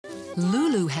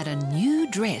Lulu had a new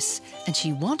dress and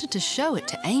she wanted to show it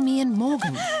to Amy and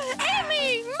Morgan.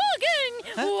 Amy, Morgan,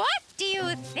 what do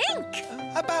you think?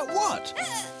 About what?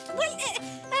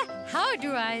 How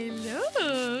do I look?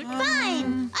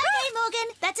 Fine. Okay, Morgan,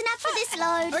 that's enough for this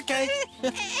load. Okay.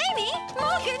 Amy,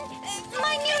 Morgan,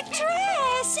 my new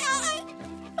dress.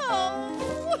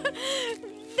 Oh,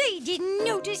 they didn't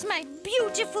notice my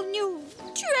beautiful new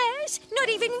dress. Not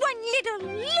even one little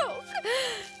look.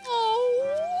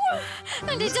 Oh,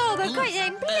 and it's all because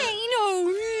I'm plain.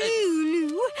 Oh,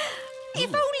 Lulu. If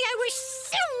only I was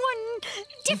someone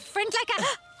different,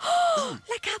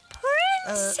 like a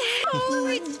prince. Oh,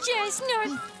 it's just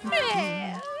not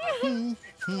fair.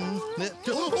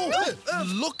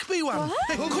 Look, me one.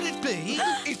 Could it be?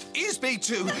 It is me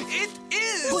too. It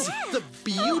is. The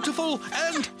beautiful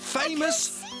and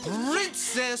famous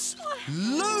Princess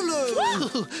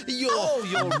Lulu. Your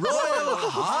Royal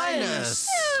Highness.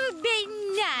 Oh,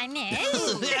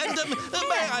 bananas. And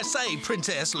may I say,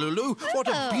 Princess Lulu, what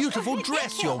a beautiful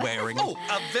dress you're wearing. Oh,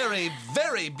 a very,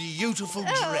 very beautiful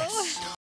dress.